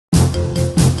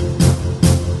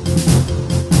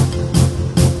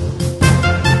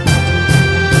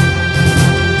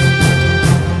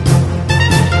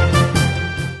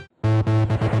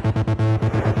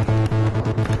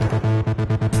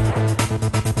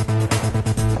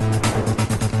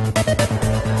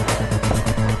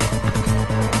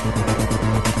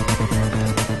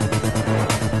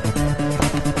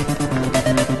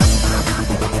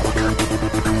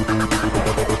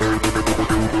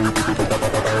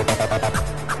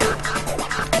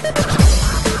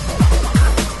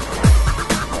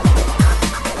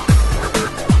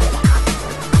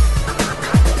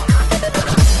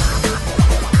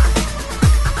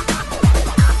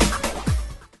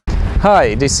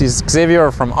Hi, this is Xavier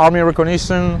from Army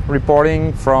Recognition,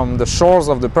 reporting from the shores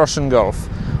of the Persian Gulf.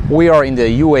 We are in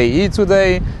the UAE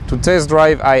today to test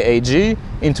drive IAG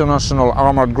International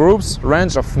Armored Group's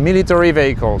range of military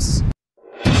vehicles.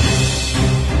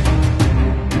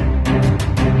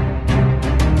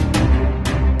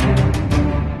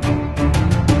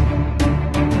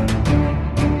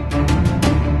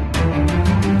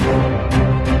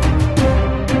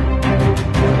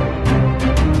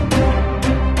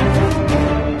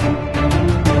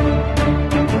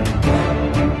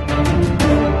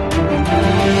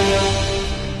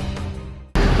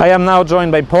 I am now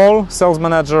joined by Paul, sales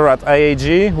manager at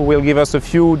IAG, who will give us a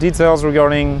few details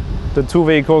regarding the two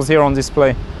vehicles here on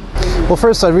display. Well,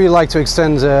 first I'd really like to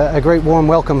extend a great warm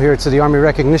welcome here to the Army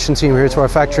Recognition team here to our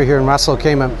factory here in Ras Al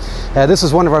Khaimah. This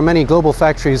is one of our many global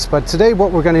factories, but today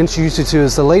what we're going to introduce you to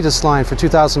is the latest line for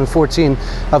 2014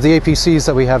 of the APCs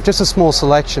that we have, just a small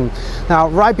selection. Now,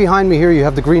 right behind me here you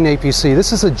have the green APC.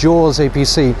 This is a Jaws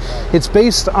APC. It's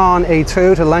based on a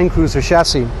Toyota Land Cruiser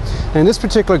chassis. And in this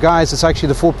particular guise, it's actually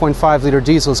the 4.5 litre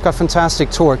diesel. It's got fantastic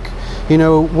torque. You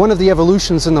know, one of the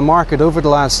evolutions in the market over the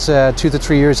last 2 to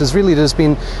 3 years is really there's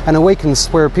been an awakens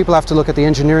where people have to look at the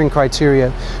engineering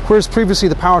criteria. Whereas previously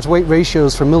the power to weight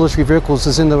ratios for military vehicles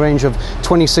is in the range of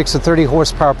 26 to 30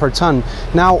 horsepower per ton.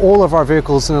 Now all of our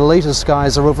vehicles in the latest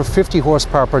guise are over 50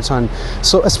 horsepower per ton.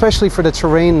 So especially for the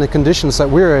terrain and the conditions that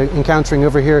we're encountering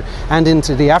over here and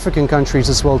into the African countries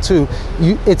as well too,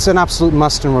 it's an absolute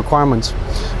must and requirement.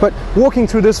 But walking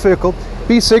through this vehicle,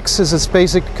 B6 is its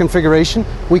basic configuration.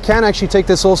 We can actually take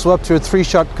this also up to a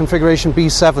 3-shot configuration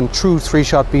B7, true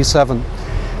 3-shot B7.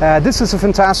 This is a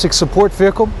fantastic support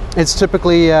vehicle. It's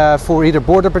typically for either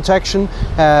border protection,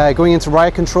 going into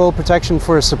riot control protection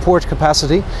for a support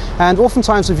capacity, and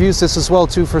oftentimes we've used this as well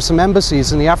too for some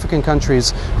embassies in the African countries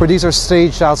where these are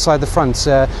staged outside the front,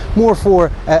 more for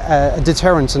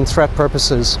deterrent and threat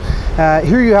purposes.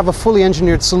 Here you have a fully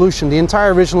engineered solution. The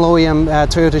entire original OEM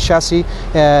Toyota chassis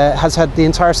has had the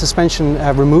entire suspension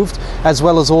removed, as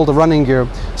well as all the running gear.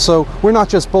 So we're not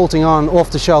just bolting on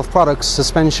off-the-shelf products,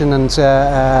 suspension and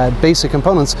basic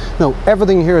components. No,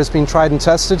 everything here has been tried and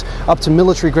tested up to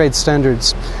military grade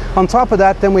standards. On top of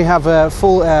that, then we have a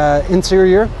full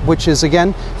interior, which is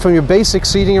again from your basic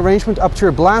seating arrangement up to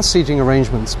your blast seating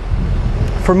arrangements.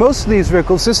 For most of these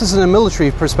vehicles, this is in a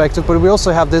military perspective, but we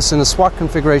also have this in a SWAT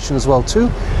configuration as well too.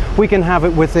 We can have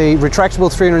it with a retractable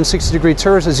 360-degree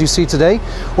turret as you see today,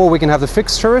 or we can have the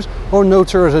fixed turret or no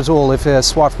turret at all if a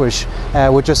SWAT wish,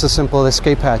 with just a simple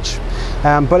escape hatch.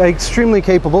 But extremely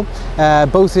capable,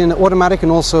 both in automatic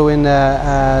and also in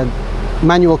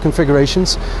manual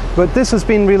configurations. But this has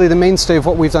been really the mainstay of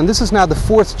what we've done. This is now the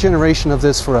 4th generation of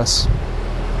this for us.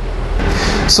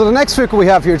 So the next vehicle we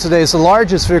have here today is the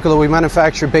largest vehicle that we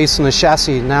manufacture based on the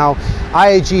chassis. Now,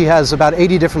 IAG has about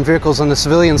 80 different vehicles on the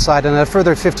civilian side and a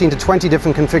further 15 to 20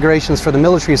 different configurations for the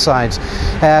military side.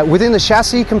 Within the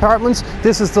chassis compartments,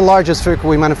 this is the largest vehicle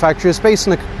we manufacture. It's based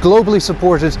on a globally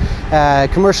supported,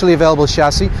 commercially available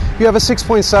chassis. You have a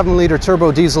 6.7 litre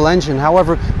turbo diesel engine.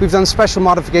 However, we've done special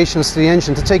modifications to the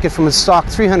engine to take it from its stock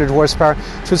 300 horsepower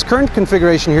to its current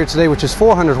configuration here today, which is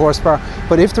 400 horsepower.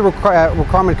 But if the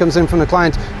requirement comes in from the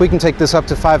client, we can take this up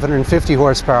to 550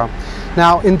 horsepower.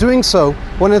 Now, in doing so,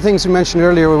 one of the things we mentioned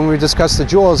earlier when we discussed the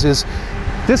Jaws is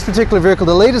this particular vehicle,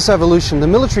 the latest evolution, the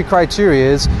military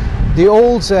criteria is the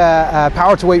old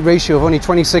power to weight ratio of only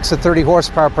 26 to 30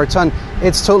 horsepower per ton.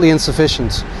 It's totally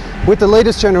insufficient. With the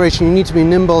latest generation, you need to be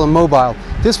nimble and mobile.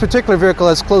 This particular vehicle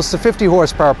has close to 50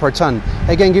 horsepower per ton,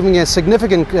 again giving you a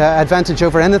significant advantage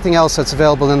over anything else that's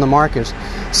available in the market.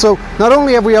 So not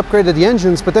only have we upgraded the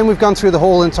engines, but then we've gone through the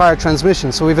whole entire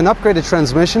transmission. So we've an upgraded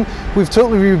transmission, we've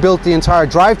totally rebuilt the entire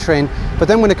drivetrain, but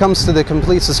then when it comes to the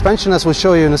complete suspension, as we'll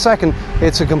show you in a second,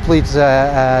 it's a complete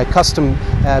custom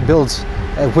build,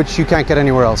 which you can't get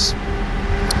anywhere else.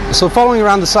 So following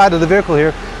around the side of the vehicle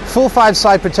here, full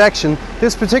 5-side protection.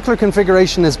 This particular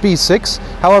configuration is B6.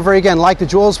 However, again, like the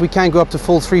Jaws, we can go up to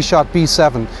full 3-shot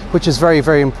B7, which is very,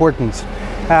 very important.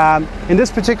 In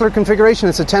this particular configuration,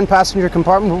 it's a 10-passenger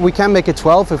compartment, but we can make it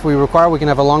 12 if we require. We can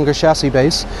have a longer chassis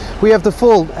base. We have the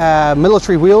full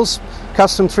military wheels,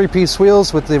 custom 3-piece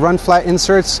wheels with the run flat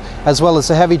inserts, as well as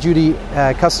the heavy-duty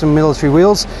custom military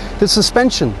wheels. The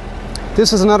suspension.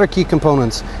 This is another key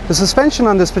component. The suspension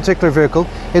on this particular vehicle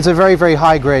is a very, very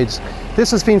high grade.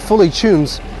 This has been fully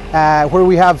tuned where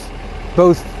we have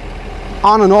both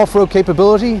on and off-road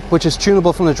capability, which is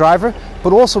tunable from the driver,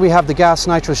 but also we have the gas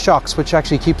nitrous shocks, which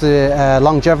actually keep the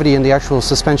longevity in the actual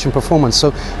suspension performance.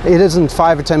 So it isn't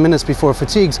 5 or 10 minutes before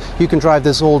fatigues. You can drive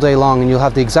this all day long and you'll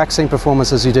have the exact same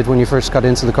performance as you did when you first got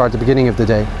into the car at the beginning of the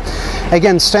day.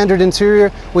 Again, standard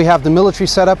interior, we have the military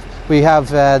setup, we have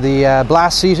the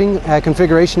blast seating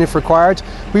configuration if required.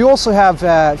 We also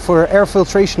have for air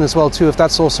filtration as well too, if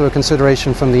that's also a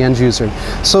consideration from the end user.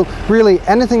 So really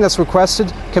anything that's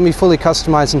requested can be fully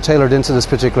customized and tailored into this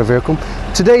particular vehicle.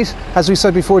 To date, as we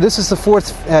said before, this is the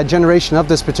fourth generation of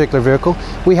this particular vehicle.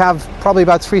 We have probably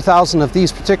about 3,000 of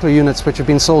these particular units which have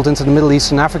been sold into the Middle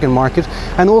East and African market,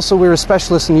 and also we're a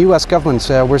specialist in the US government.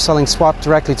 We're selling SWAT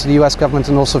directly to the US government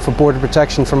and also for border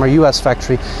protection from our US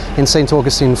factory in St.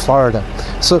 Augustine, Florida.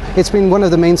 So it's been one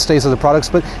of the mainstays of the products,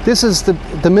 but this is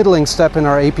the middling step in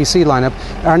our APC lineup.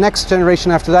 Our next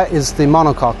generation after that is the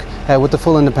monocoque with the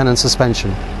full independent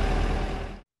suspension.